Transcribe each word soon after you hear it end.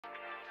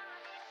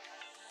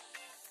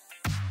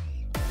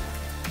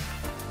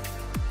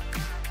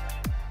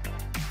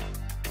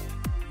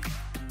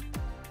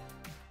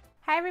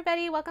Hi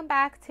everybody, welcome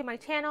back to my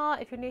channel.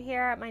 If you're new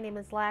here, my name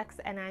is Lex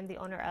and I'm the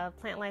owner of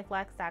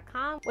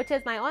plantlifelex.com, which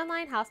is my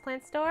online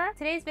houseplant store.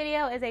 Today's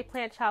video is a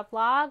plant shop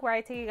vlog where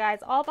I take you guys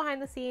all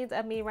behind the scenes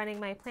of me running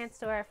my plant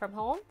store from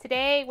home.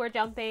 Today we're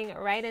jumping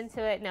right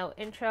into it, no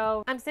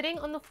intro. I'm sitting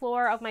on the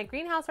floor of my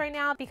greenhouse right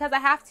now because I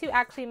have to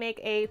actually make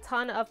a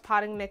ton of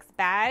potting mix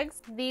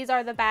bags. These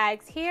are the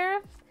bags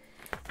here.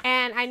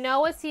 And I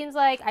know it seems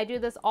like I do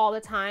this all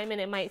the time and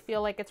it might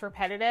feel like it's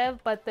repetitive,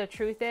 but the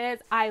truth is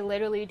I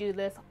literally do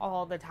this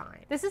all the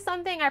time. This is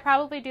something I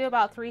probably do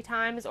about 3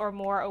 times or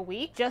more a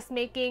week, just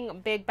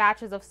making big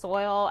batches of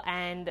soil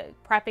and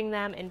prepping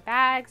them in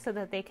bags so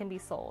that they can be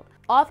sold.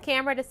 Off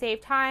camera to save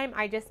time,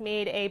 I just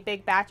made a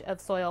big batch of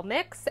soil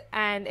mix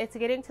and it's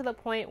getting to the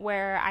point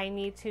where I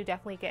need to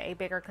definitely get a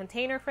bigger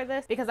container for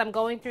this because I'm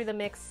going through the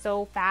mix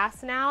so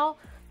fast now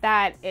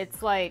that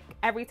it's like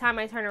every time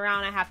I turn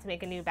around I have to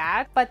make a new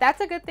bag. But that's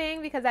a good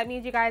thing because that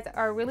means you guys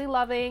are really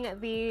loving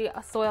the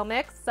soil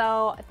mix.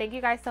 So thank you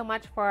guys so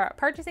much for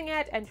purchasing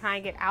it and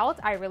trying it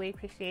out. I really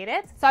appreciate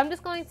it. So I'm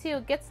just going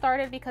to get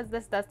started because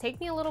this does take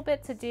me a little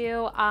bit to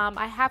do.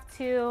 I have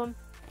to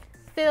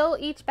fill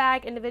each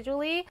bag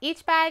individually.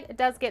 Each bag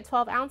does get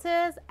 12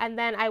 ounces and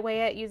then I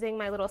weigh it using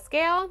my little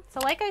scale.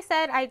 So like I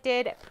said, I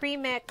did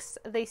pre-mix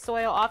the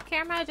soil off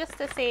camera just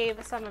to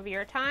save some of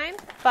your time.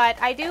 But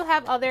I do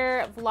have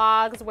other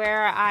vlogs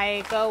where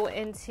I go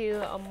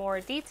into more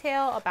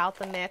detail about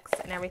the mix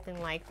and everything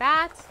like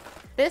that.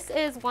 This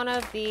is one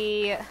of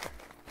the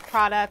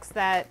products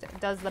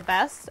that does the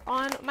best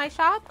on my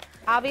shop.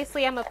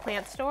 Obviously I'm a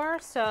plant store,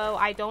 so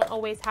I don't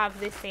always have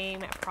the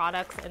same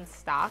products in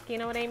stock, you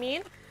know what I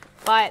mean?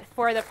 But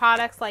for the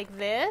products like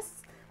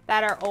this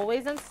that are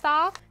always in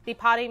stock, the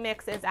potting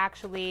mix is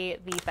actually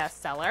the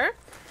best seller.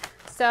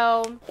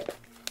 So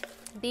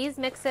these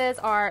mixes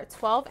are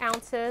 12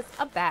 ounces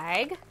a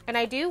bag and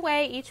I do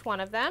weigh each one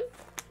of them.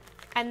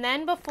 And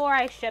then before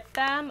I ship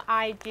them,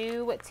 I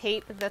do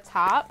tape the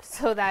top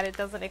so that it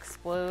doesn't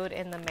explode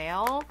in the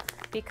mail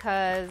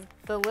because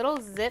the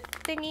little zip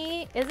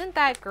thingy isn't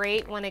that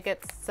great when it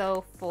gets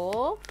so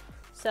full.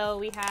 So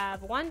we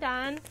have one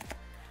done.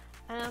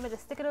 And I'm gonna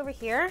just stick it over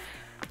here.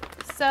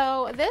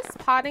 So this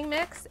potting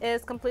mix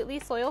is completely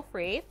soil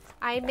free.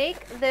 I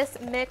make this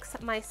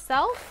mix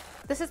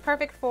myself. This is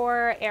perfect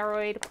for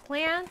aroid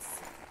plants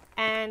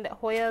and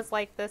Hoyas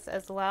like this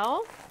as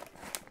well.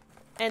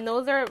 And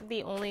those are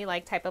the only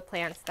type of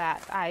plants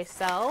that I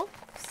sell.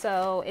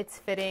 So it's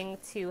fitting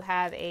to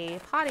have a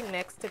potting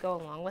mix to go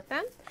along with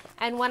them.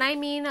 And when I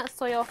mean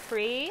soil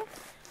free,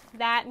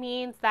 that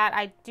means that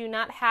I do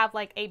not have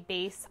a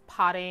base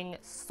potting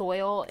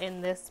soil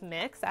in this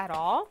mix at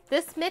all.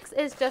 This mix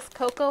is just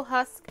cocoa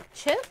husk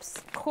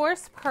chips,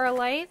 coarse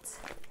perlite,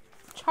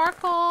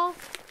 charcoal,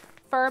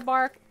 fir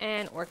bark,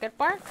 and orchid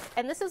bark.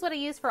 And this is what I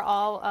use for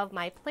all of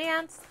my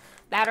plants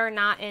that are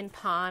not in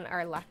pon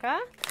or leca.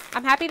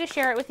 I'm happy to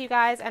share it with you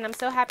guys and I'm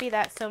so happy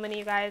that so many of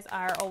you guys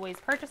are always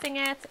purchasing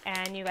it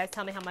and you guys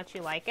tell me how much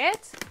you like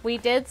it. We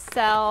did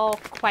sell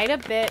quite a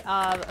bit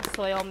of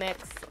soil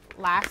mix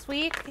last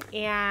week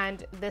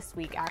and this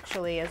week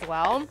actually as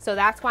well. So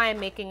that's why I'm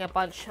making a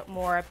bunch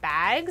more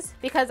bags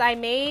because I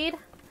made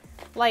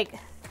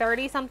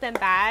 30 something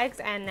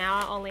bags and now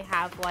I only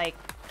have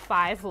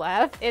 5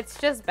 left. It's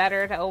just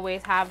better to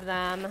always have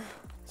them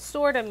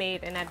sort of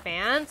made in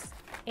advance.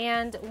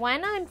 And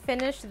when I'm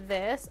finished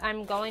this,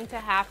 I'm going to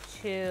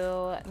have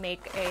to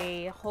make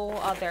a whole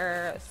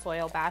other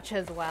soil batch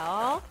as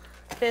well.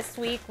 This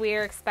week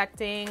we're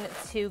expecting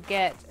to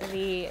get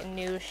the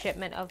new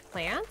shipment of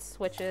plants,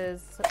 which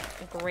is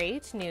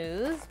great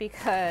news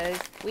because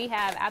we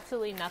have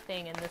absolutely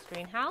nothing in this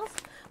greenhouse,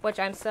 which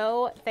I'm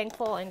so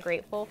thankful and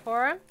grateful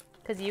for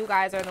because you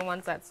guys are the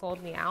ones that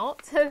sold me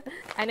out.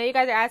 I know you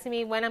guys are asking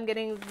me when I'm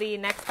getting the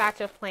next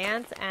batch of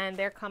plants and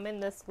they're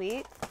coming this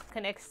week.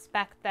 Can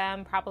expect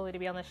them probably to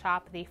be on the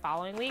shop the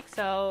following week,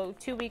 so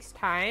 2 weeks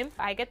time.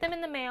 I get them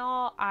in the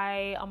mail,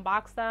 I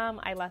unbox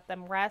them, I let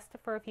them rest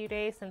for a few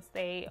days since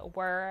they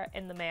were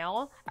in the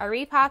mail. I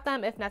repot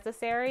them if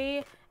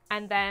necessary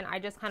and then I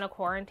just kind of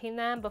quarantine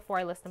them before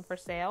I list them for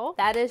sale.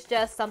 That is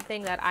just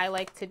something that I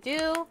like to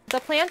do. The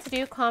plants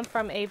do come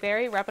from a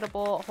very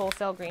reputable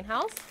wholesale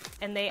greenhouse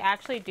and they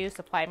actually do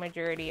supply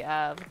majority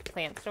of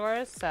plant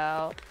stores,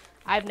 so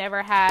I've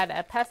never had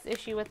a pest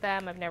issue with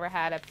them. I've never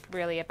had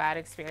really a bad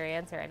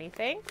experience or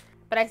anything.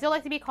 But I still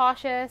like to be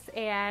cautious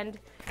and,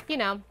 you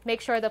know,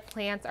 make sure the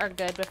plants are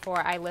good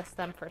before I list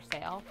them for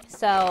sale.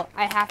 So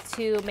I have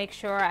to make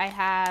sure I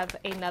have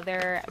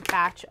another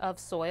batch of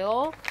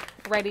soil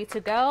ready to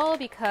go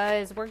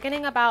because we're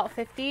getting about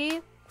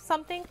 50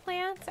 something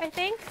plants, I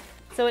think.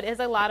 So it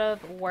is a lot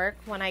of work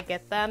when I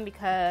get them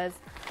because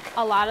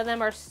a lot of them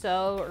are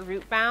so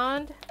root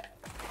bound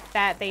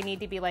that they need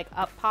to be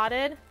up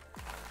potted.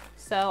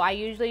 So I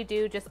usually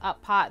do just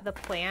up pot the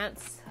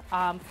plants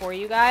for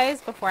you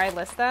guys before I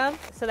list them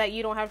so that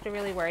you don't have to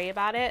really worry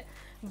about it.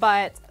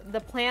 But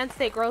the plants,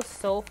 they grow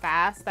so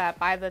fast that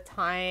by the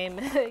time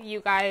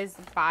you guys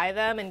buy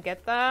them and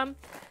get them,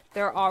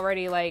 they're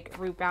already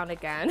root bound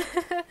again.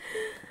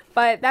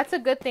 But that's a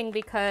good thing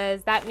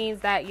because that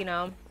means that, you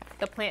know,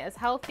 the plant is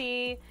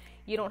healthy.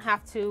 You don't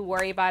have to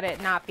worry about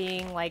it not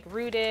being like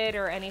rooted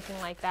or anything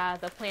like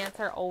that. The plants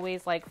are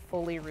always like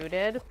fully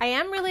rooted. I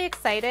am really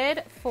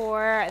excited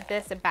for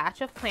this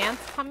batch of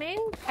plants coming.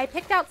 I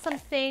picked out some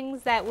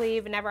things that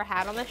we've never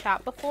had on the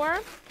shop before.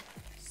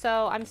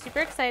 So I'm super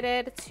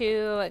excited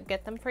to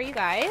get them for you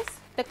guys.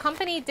 The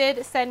company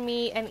did send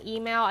me an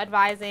email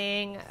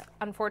advising,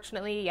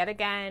 unfortunately, yet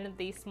again,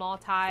 the small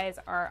ties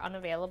are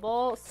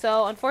unavailable.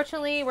 So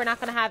unfortunately, we're not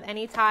gonna have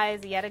any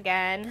ties yet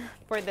again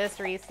for this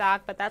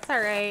restock, but that's all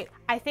right.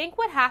 I think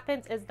what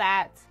happens is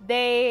that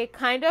they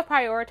kind of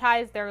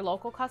prioritize their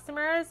local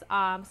customers.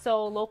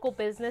 So local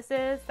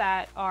businesses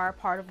that are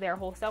part of their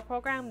wholesale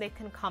program, they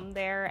can come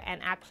there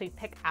and actually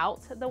pick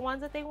out the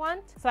ones that they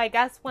want. So I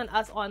guess when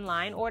us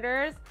online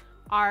orders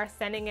are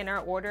sending in our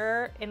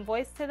order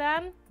invoice to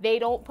them, they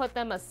don't put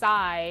them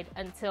aside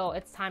until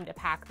it's time to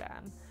pack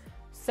them.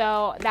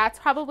 So that's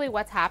probably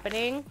what's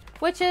happening,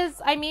 which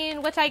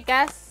I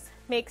guess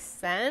makes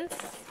sense.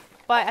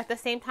 But at the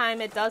same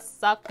time, it does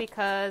suck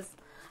because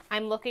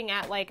I'm looking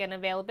at like an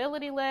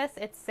availability list.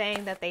 It's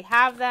saying that they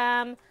have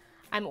them.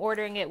 I'm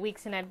ordering it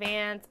weeks in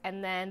advance,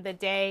 and then the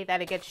day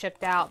that it gets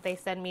shipped out, they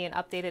send me an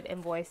updated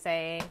invoice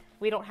saying,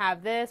 we don't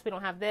have this, we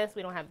don't have this,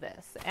 we don't have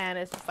this. And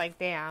it's just like,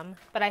 damn.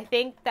 But I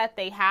think that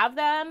they have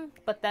them,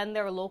 but then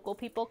their local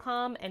people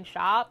come and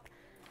shop,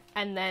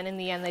 and then in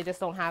the end, they just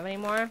don't have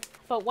anymore.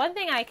 But one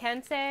thing I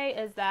can say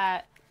is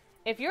that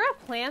if you're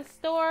a plant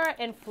store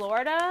in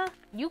Florida,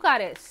 you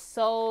got it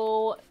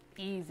so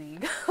easy.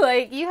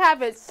 Like, you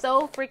have it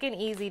so freaking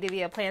easy to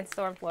be a plant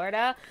store in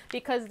Florida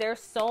because there's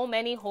so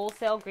many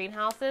wholesale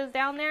greenhouses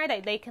down there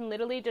that they can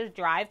literally just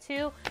drive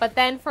to. But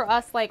then for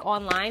us like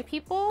online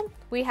people,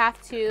 we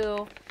have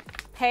to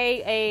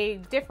pay a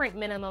different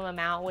minimum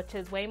amount, which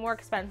is way more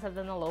expensive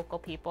than the local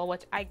people,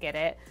 which I get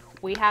it.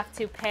 We have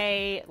to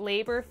pay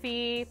labor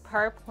fee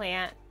per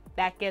plant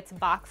that gets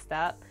boxed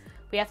up.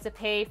 We have to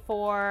pay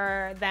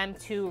for them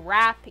to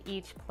wrap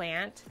each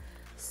plant.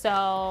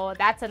 So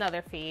that's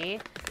another fee.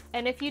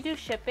 And if you do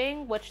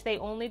shipping, which they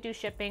only do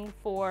shipping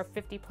for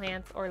 50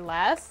 plants or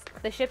less,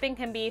 the shipping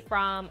can be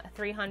from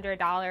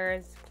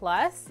 $300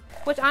 plus,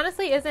 which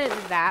honestly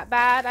isn't that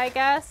bad, I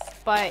guess.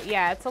 But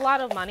yeah, it's a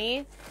lot of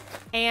money.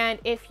 And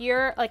if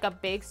you're like a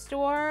big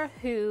store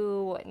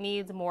who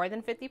needs more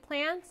than 50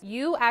 plants,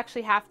 you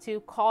actually have to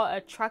call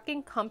a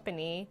trucking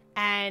company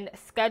and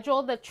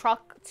schedule the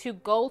truck to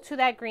go to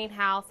that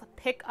greenhouse,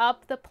 pick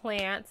up the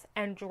plants,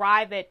 and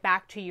drive it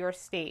back to your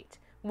state,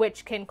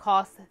 which can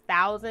cost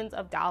thousands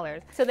of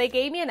dollars. So they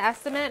gave me an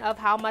estimate of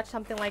how much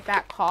something like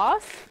that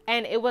costs,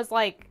 and it was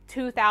like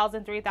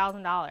 $2,000,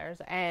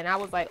 $3,000. And I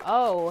was like,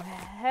 oh,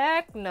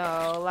 heck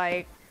no.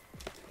 Like,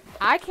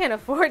 I can't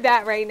afford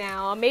that right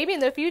now. Maybe in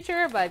the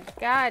future, but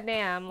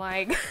goddamn,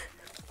 like,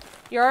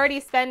 you're already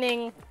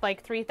spending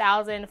like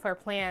 $3,000 for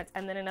plants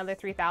and then another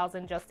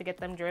 $3,000 just to get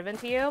them driven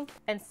to you.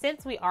 And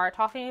since we are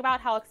talking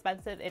about how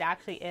expensive it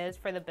actually is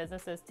for the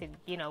businesses to,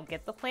 you know,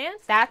 get the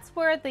plants, that's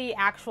where the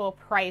actual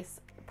price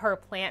per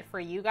plant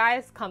for you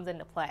guys comes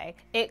into play.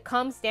 It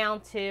comes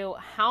down to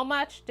how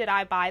much did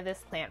I buy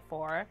this plant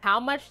for? How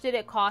much did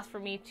it cost for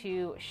me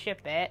to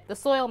ship it? The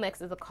soil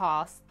mix is a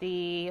cost,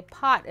 the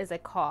pot is a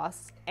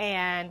cost,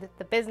 and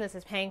the business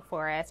is paying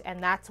for it,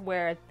 and that's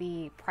where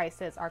the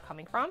prices are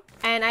coming from.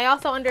 And I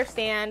also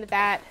understand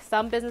that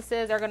some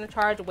businesses are going to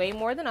charge way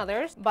more than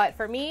others, but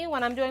for me,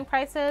 when I'm doing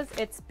prices,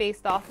 it's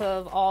based off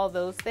of all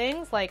those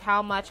things, like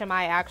how much am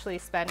I actually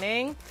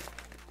spending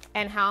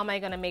and how am I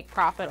going to make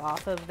profit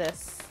off of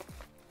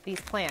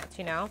these plants,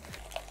 you know?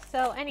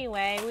 So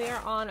anyway, we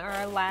are on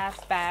our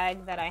last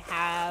bag that I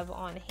have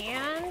on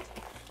hand,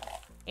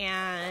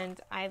 and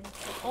I've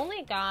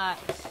only got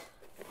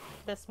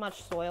this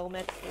much soil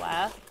mix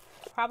left.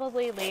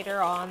 Probably later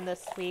on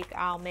this week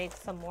I'll make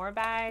some more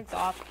bags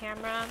off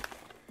camera,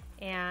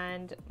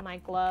 and my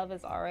glove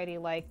is already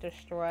like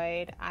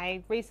destroyed.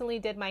 I recently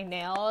did my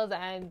nails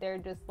and they're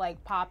just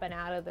like popping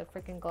out of the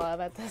freaking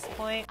glove at this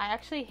point. I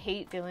actually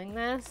hate doing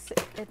this.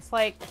 It's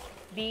like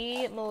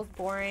the most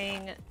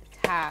boring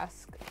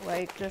task,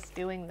 like just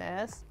doing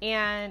this.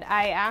 And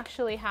I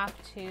actually have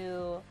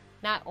to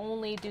not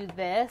only do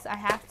this, I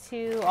have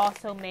to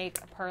also make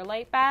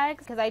perlite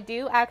bags, because I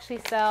do actually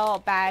sell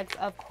bags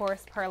of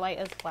coarse perlite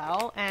as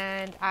well,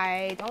 and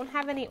I don't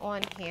have any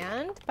on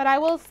hand, but I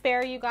will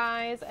spare you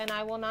guys and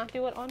I will not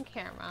do it on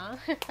camera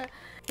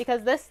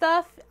because this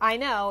stuff, I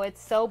know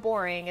it's so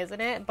boring, isn't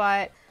it?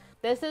 But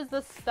this is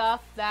the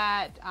stuff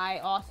that I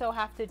also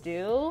have to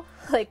do,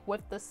 like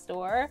with the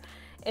store.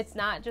 It's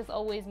not just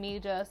always me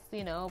just,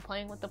 you know,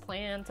 playing with the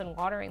plants and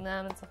watering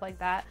them and stuff like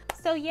that.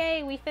 So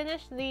yay, we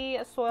finished the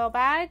soil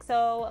bag.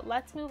 So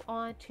let's move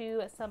on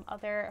to some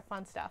other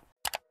fun stuff.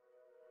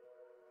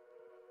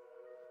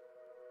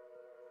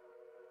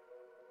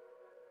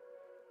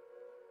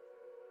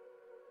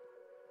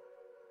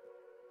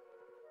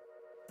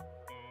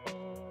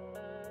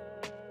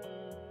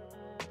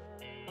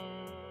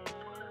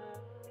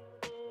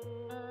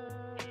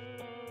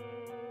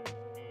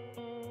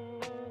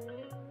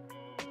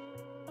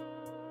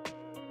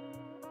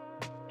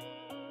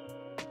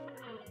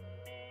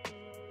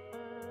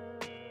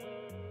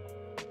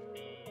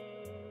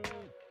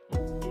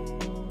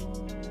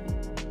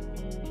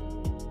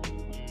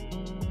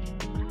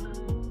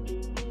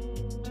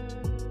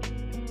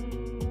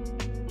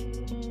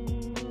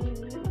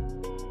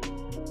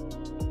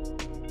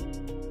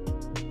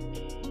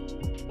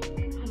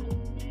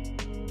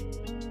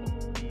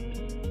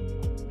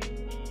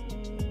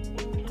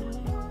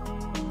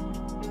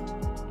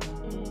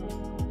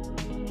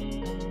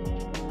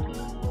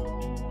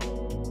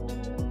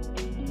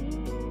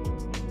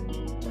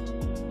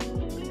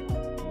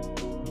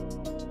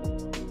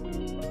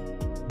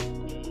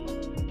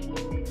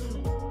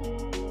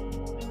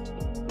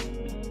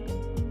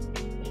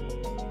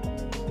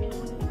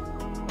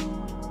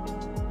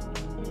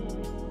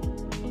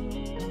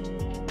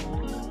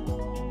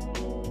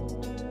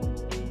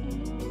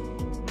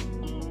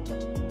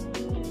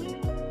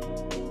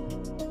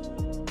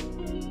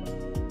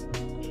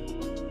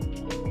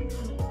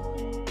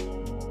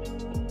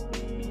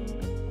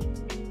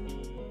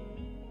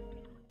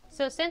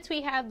 So since we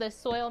have the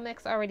soil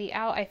mix already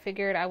out, I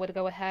figured I would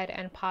go ahead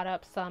and pot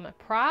up some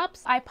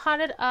props. I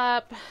potted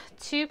up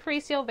 2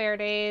 Pericio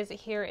Verdes.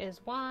 Here is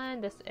one.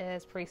 This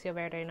is Pericio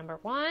Verde number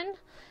 1.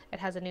 It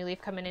has a new leaf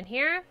coming in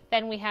here.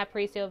 Then we have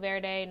Pericio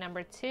Verde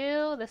number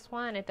 2. This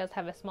one, it does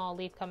have a small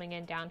leaf coming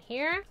in down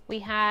here. We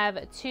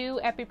have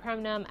 2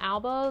 Epipremnum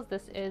albos.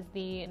 This is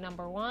the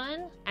number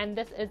 1. And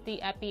this is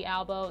the Epi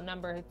albo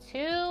number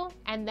 2.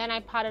 And then I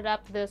potted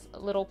up this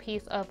little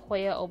piece of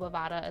Hoya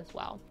obovata as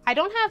well. I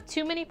don't have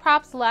too many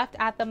props left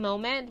at the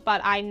moment, but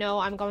I know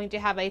I'm going to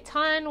have a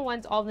ton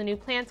once all the new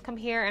plants come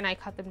here and I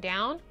cut them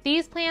down.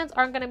 These plants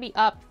aren't going to be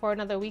up for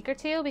another week or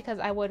 2 because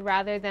I would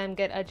rather them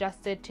get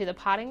adjusted to the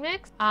potting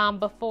mix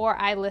before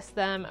I list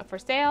them for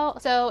sale.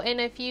 So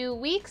in a few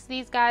weeks,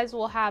 these guys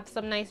will have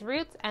some nice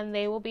roots and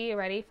they will be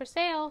ready for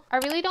sale. I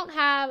really don't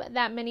have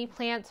that many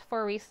plants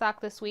for restock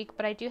this week,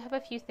 but I do have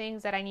a few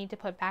things that I need to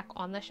put back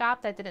on the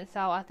shop that didn't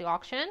sell at the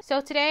auction.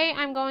 So today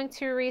I'm going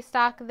to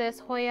restock this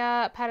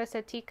Hoya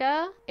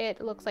parasitica.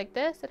 It looks like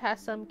this. It has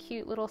some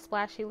cute little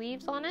splashy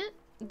leaves on it.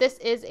 This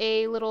is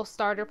a little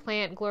starter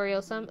plant,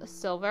 Gloriosum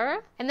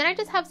silver. And then I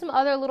just have some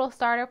other little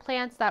starter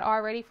plants that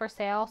are ready for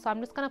sale, so I'm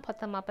just going to put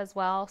them up as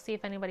well, see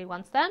if anybody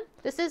wants them.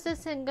 This is the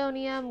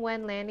Syngonium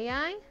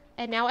Wendlandii,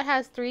 and now it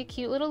has 3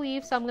 cute little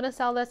leaves, so I'm going to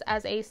sell this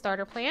as a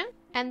starter plant.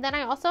 And then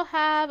I also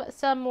have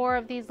some more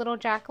of these little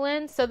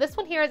Jacquelines. So this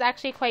one here is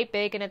actually quite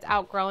big and it's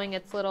outgrowing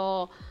its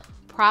little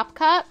prop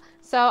cup.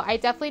 So I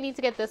definitely need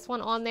to get this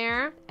one on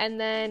there. And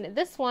then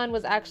this one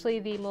was actually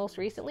the most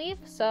recent leaf,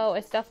 so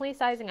it's definitely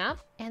sizing up.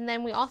 And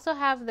then we also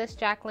have this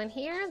Jacqueline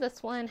here.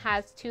 This one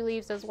has 2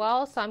 leaves as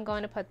well, so I'm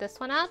going to put this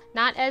one up.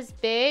 Not as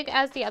big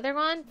as the other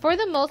one. For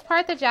the most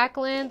part, the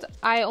Jacquelines,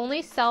 I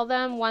only sell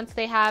them once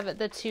they have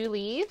the 2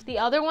 leaves. The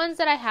other ones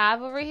that I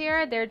have over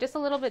here, they're just a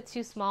little bit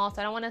too small,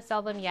 so I don't want to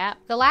sell them yet.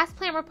 The last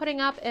plant we're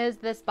putting up is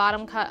this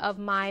bottom cut of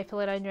my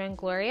Philodendron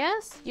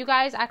glorious. You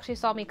guys actually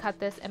saw me cut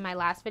this in my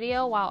last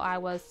video while I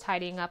was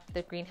tidying up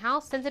the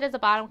greenhouse. Since it is a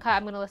bottom cut,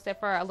 I'm going to list it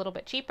for a little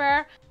bit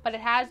cheaper, but it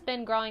has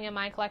been growing in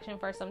my collection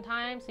for some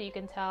time, so you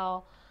can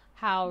tell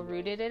how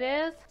rooted it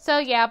is. So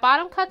yeah,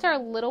 bottom cuts are a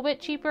little bit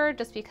cheaper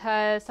just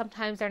because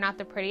sometimes they're not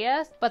the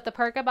prettiest, but the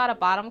perk about a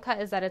bottom cut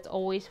is that it's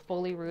always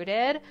fully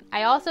rooted.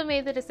 I also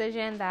made the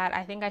decision that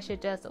I think I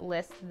should just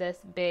list this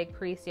big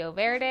Pericio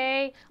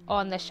Verde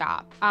on the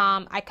shop.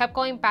 I kept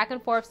going back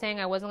and forth saying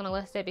I wasn't going to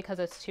list it because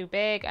it's too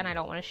big and I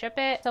don't want to ship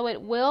it. So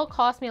it will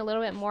cost me a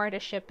little bit more to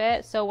ship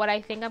it. So what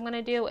I think I'm going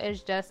to do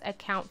is just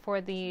account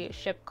for the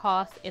ship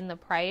cost in the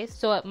price.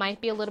 So it might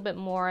be a little bit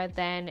more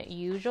than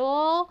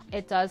usual.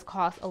 It does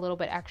cost a little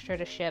bit extra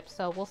to ship,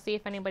 so we'll see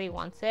if anybody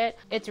wants it.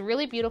 It's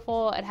really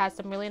beautiful. It has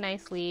some really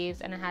nice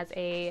leaves and it has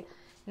a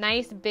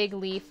nice big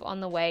leaf on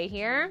the way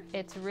here.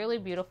 It's really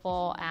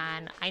beautiful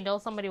and I know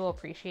somebody will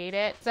appreciate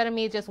it instead of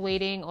me just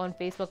waiting on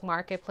Facebook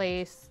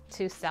Marketplace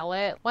to sell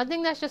it. One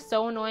thing that's just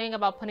so annoying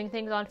about putting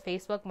things on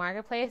Facebook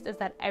Marketplace is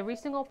that every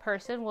single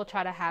person will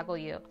try to haggle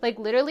you. Like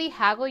literally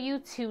haggle you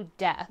to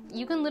death.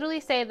 You can literally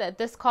say that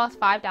this costs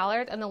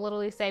 $5 and they'll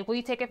literally say, will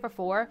you take it for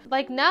 $4?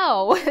 Like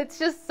no, it's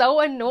just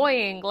so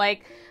annoying.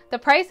 Like the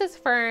price is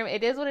firm.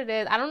 It is what it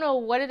is. I don't know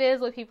what it is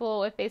with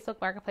people with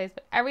Facebook Marketplace,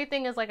 but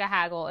everything is like a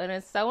haggle and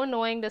it's so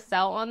annoying to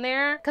sell on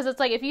there because it's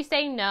like if you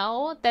say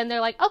no, then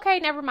they're like, okay,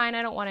 never mind,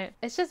 I don't want it.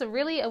 It's just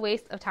really a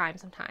waste of time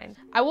sometimes.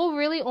 I will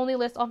really only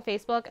list on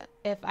Facebook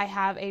if I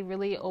have a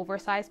really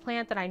oversized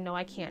plant that I know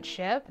I can't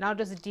ship, and I'll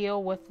just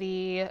deal with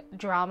the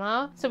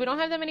drama. So we don't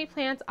have that many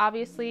plants.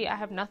 Obviously, I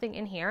have nothing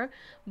in here,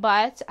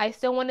 but I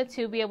still wanted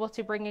to be able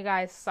to bring you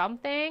guys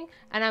something,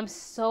 and I'm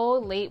so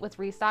late with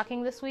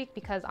restocking this week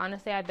because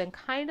honestly, I've been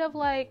kind of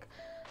like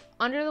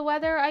under the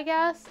weather, I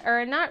guess,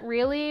 or not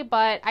really,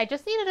 but I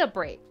just needed a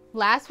break.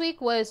 Last week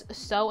was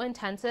so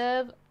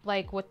intensive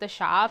like with the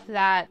shop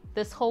that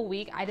this whole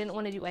week I didn't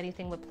want to do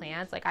anything with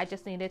plants. Like I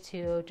just needed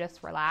to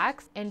just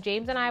relax. And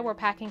James and I were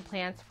packing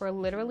plants for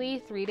literally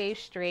 3 days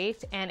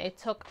straight and it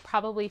took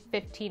probably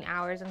 15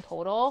 hours in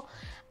total.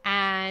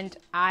 And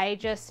I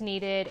just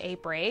needed a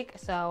break.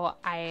 So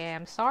I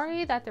am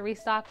sorry that the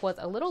restock was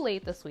a little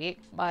late this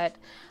week, but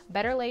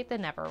better late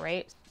than never,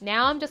 right?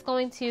 Now I'm just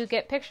going to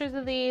get pictures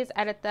of these,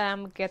 edit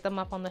them, get them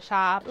up on the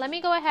shop. Let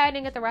me go ahead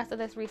and get the rest of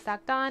this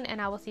restock done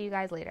and I will see you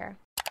guys later.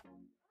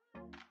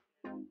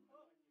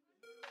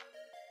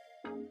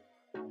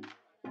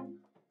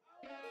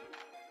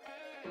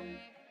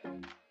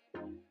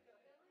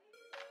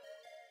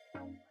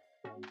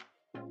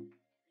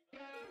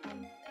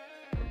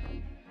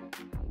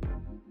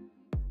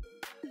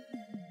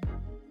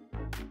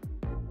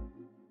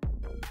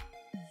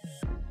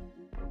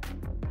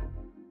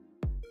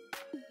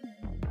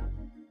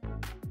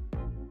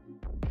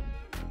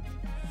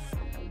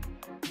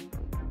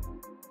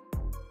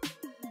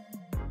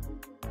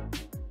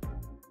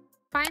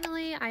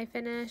 Finally, I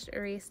finished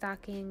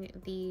restocking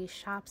the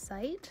shop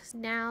site.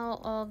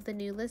 Now all of the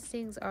new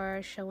listings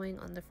are showing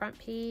on the front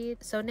page.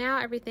 So now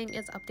everything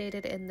is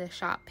updated in the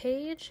shop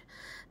page.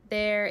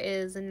 There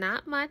is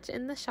not much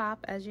in the shop,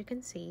 as you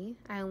can see.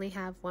 I only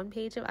have one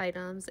page of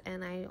items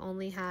and I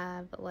only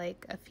have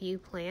like a few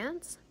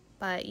plants.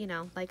 But you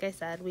know, like I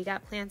said, we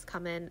got plants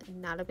coming,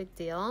 not a big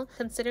deal.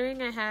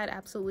 Considering I had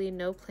absolutely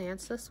no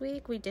plants this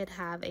week, we did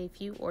have a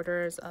few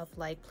orders of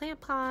like plant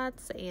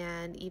pots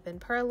and even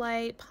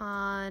perlite,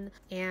 pond,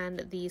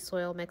 and the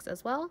soil mix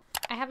as well.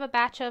 I have a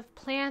batch of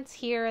plants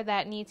here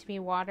that need to be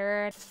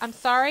watered. I'm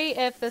sorry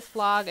if this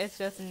vlog is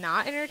just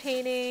not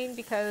entertaining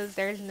because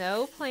there's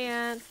no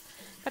plants,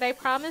 but I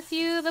promise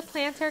you the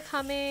plants are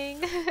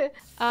coming.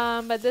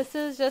 But this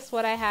is just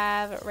what I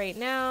have right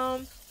now.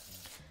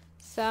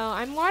 So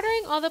I'm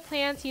watering all the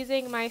plants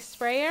using my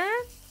sprayer.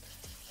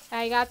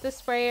 I got the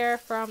sprayer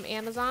from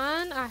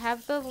Amazon. I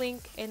have the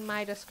link in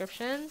my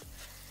description.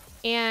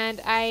 And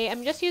I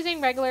am just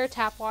using regular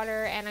tap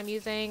water, and I'm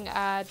using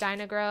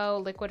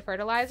Dynagrow liquid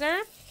fertilizer.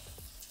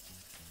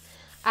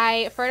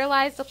 I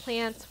fertilize the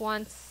plants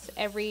once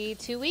every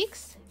 2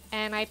 weeks,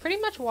 and I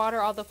pretty much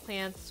water all the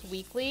plants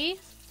weekly.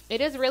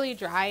 It is really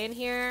dry in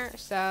here,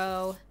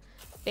 so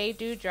they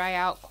do dry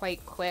out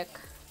quite quick.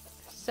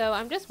 So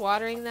I'm just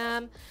watering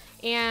them,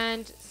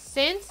 and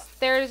since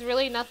there's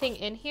really nothing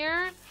in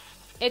here,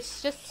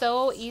 it's just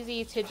so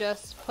easy to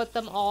just put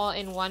them all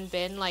in one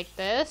bin like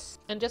this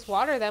and just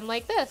water them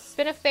like this. It's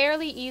been a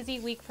fairly easy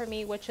week for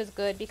me, which is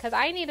good because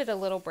I needed a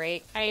little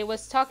break. I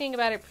was talking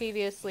about it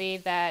previously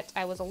that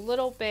I was a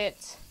little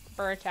bit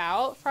burnt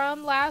out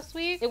from last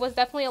week. It was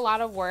definitely a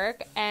lot of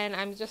work, and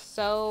I'm just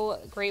so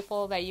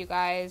grateful that you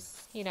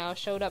guys, you know,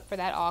 showed up for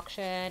that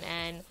auction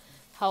and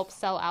helped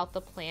sell out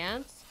the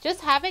plants.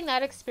 Just having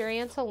that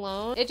experience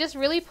alone, it just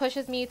really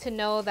pushes me to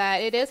know that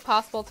it is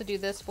possible to do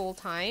this full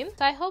time.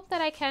 So I hope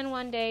that I can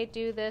one day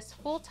do this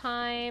full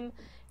time,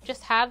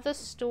 just have the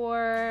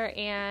store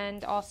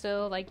and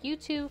also like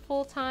YouTube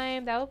full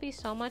time. That would be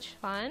so much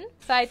fun.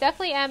 So I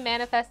definitely am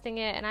manifesting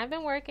it, and I've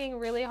been working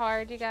really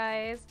hard, you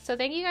guys. So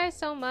thank you guys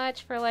so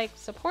much for like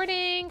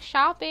supporting,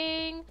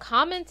 shopping,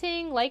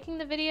 commenting, liking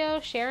the video,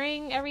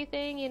 sharing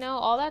everything, you know,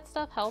 all that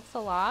stuff helps a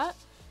lot.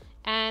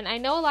 And I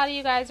know a lot of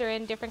you guys are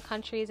in different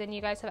countries, and you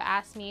guys have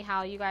asked me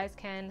how you guys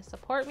can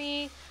support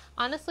me.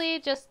 Honestly,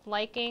 just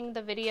liking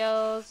the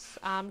videos,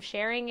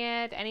 sharing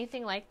it,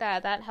 anything like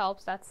that, that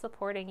helps. That's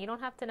supporting. You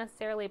don't have to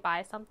necessarily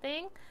buy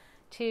something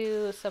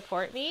to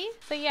support me.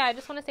 So yeah, I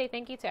just want to say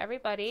thank you to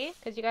everybody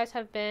because you guys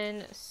have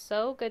been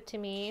so good to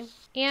me.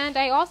 And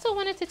I also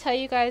wanted to tell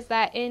you guys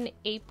that in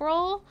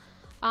April,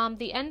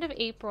 the end of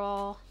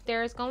April,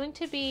 there's going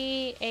to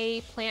be a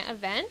plant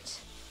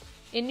event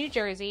in New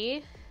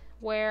Jersey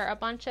where a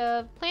bunch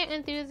of plant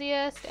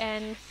enthusiasts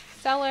and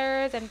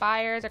sellers and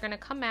buyers are going to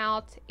come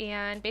out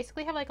and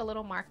basically have like a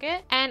little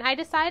market. And I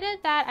decided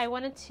that I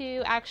wanted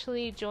to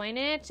actually join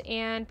it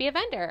and be a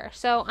vendor.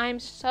 So I'm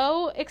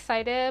so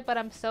excited, but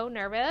I'm so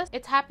nervous.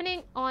 It's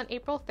happening on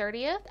April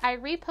 30th. I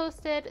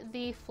reposted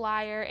the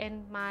flyer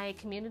in my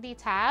community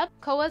tab.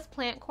 Koa's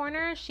Plant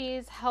Corner,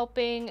 she's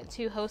helping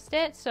to host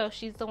it, so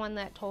she's the one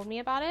that told me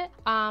about it.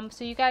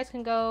 So you guys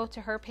can go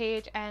to her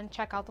page and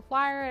check out the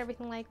flyer and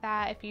everything like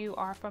that if you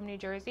are from New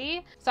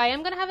Jersey. So I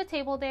am going to have a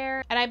table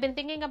there, and I've been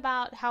thinking about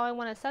how I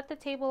want to set the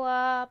table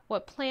up,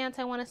 what plants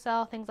I want to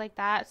sell, things like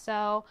that.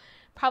 So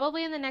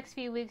probably in the next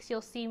few weeks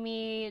you'll see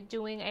me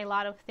doing a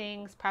lot of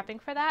things prepping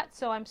for that.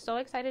 So I'm so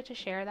excited to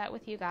share that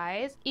with you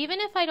guys. Even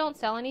if I don't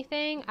sell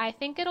anything, I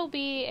think it'll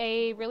be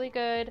a really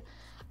good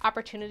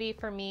opportunity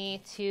for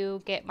me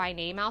to get my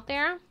name out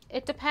there.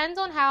 It depends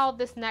on how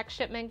this next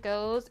shipment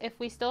goes. If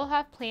we still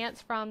have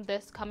plants from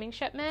this coming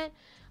shipment,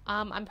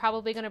 I'm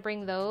probably going to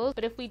bring those.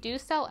 But if we do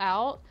sell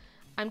out,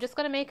 I'm just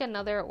going to make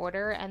another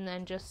order and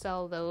then just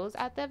sell those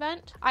at the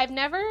event. I've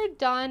never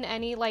done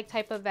any like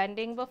type of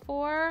vending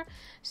before,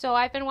 so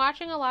I've been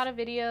watching a lot of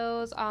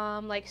videos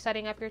like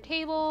setting up your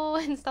table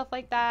and stuff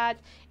like that.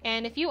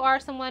 And if you are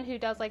someone who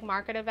does like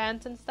market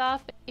events and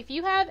stuff, if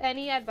you have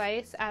any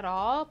advice at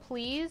all,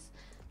 please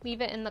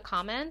leave it in the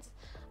comments.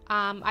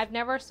 I've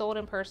never sold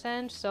in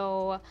person,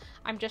 so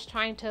I'm just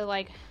trying to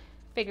like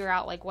figure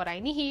out like what I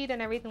need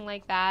and everything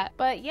like that.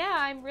 But yeah,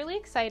 I'm really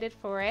excited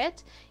for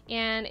it,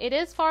 and it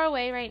is far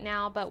away right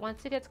now, but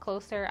once it gets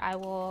closer I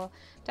will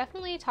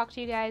definitely talk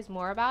to you guys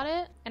more about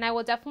it, and I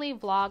will definitely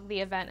vlog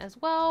the event as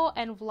well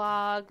and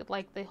vlog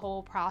like the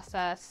whole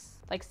process,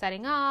 like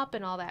setting up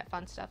and all that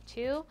fun stuff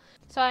too.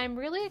 So I'm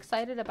really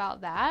excited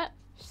about that.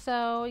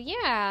 So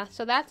yeah,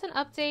 so that's an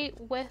update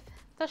with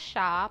the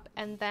shop.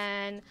 And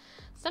then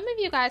some of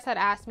you guys had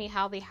asked me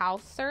how the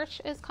house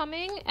search is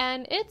coming,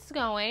 and it's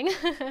going.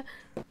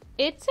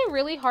 It's a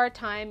really hard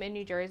time in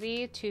New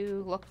Jersey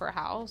to look for a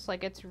house.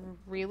 Like, it's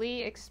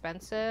really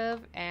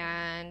expensive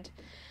and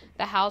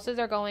the houses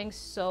are going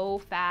so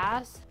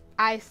fast.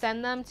 I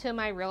send them to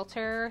my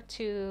realtor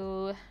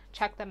to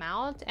check them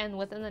out, and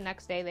within the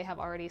next day they have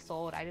already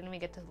sold. I didn't even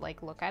get to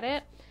like look at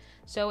it.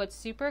 So it's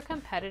super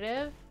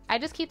competitive. I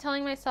just keep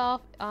telling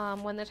myself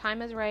when the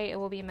time is right, it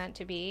will be meant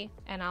to be,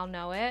 and I'll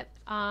know it.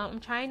 I'm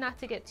trying not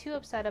to get too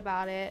upset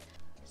about it.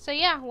 So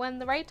yeah, when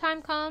the right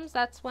time comes,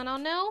 that's when I'll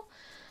know.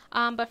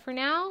 But for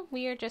now,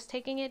 we are just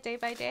taking it day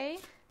by day,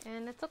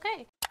 and it's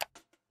okay.